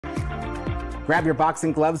Grab your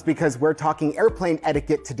boxing gloves because we're talking airplane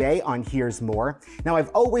etiquette today on Here's More. Now, I've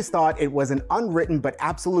always thought it was an unwritten but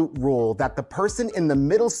absolute rule that the person in the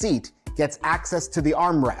middle seat gets access to the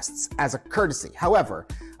armrests as a courtesy. However,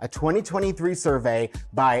 a 2023 survey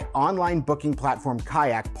by online booking platform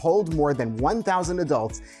Kayak polled more than 1,000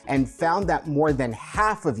 adults and found that more than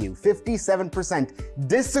half of you, 57%,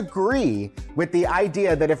 disagree with the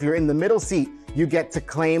idea that if you're in the middle seat, you get to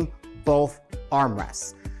claim both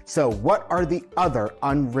armrests. So what are the other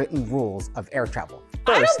unwritten rules of air travel?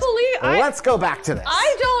 First, let's go back to this.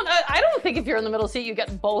 I don't think if you're in the middle seat, you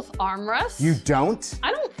get both armrests. You don't?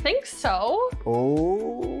 I don't think so.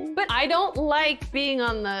 Oh. But I don't like being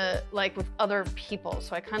on the, with other people,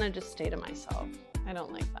 so I kind of just stay to myself. I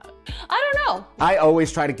don't like that. I don't know. I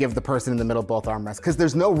always try to give the person in the middle both armrests because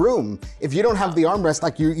there's no room. If you don't have the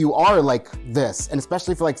armrest, you are like this, and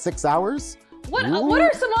especially for 6 hours. What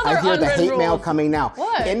are some other I hear the hate rules? mail coming now.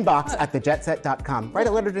 What? Inbox at thejetset.com. Write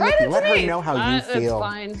a letter to Nikki. Let her know how you feel. It's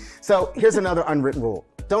fine. So here's another unwritten rule.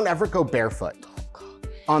 Don't ever go barefoot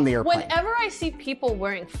on the airplane. Whenever I see people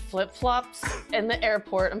wearing flip-flops in the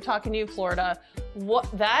airport, I'm talking to you, Florida,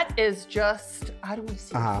 that is just, I don't want to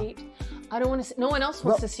see your feet. I don't want to see, no one else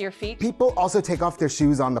wants to see your feet. People also take off their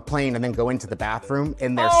shoes on the plane and then go into the bathroom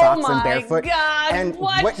in their socks and barefoot. Oh my God, and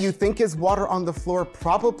what you think is water on the floor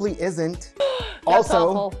probably isn't. That's also,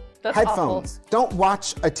 awful. That's headphones. Awful. Don't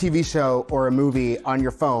watch a TV show or a movie on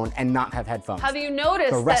your phone and not have headphones. Have you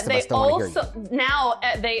noticed that they also, now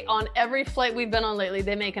on every flight we've been on lately,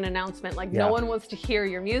 they make an announcement no one wants to hear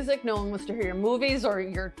your music, no one wants to hear your movies or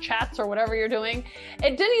your chats or whatever you're doing.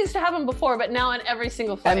 It didn't used to happen before, but now on every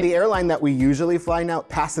single flight. And the airline that we usually fly now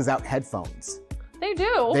passes out headphones. They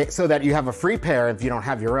do. So that you have a free pair if you don't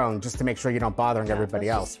have your own, just to make sure you don't bother everybody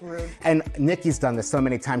else. Just rude. And Nikki's done this so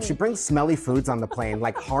many times. She brings smelly foods on the plane,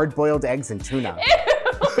 like hard-boiled eggs and tuna.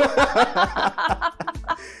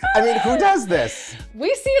 I mean, who does this?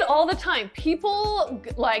 We see it all the time. People,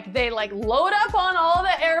 they load up on all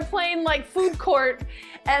the airplane, food court,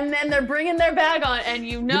 and then they're bringing their bag on, and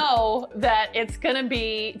you know that it's gonna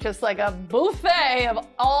be just like a buffet of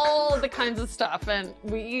all the kinds of stuff, and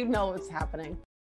you know what's happening.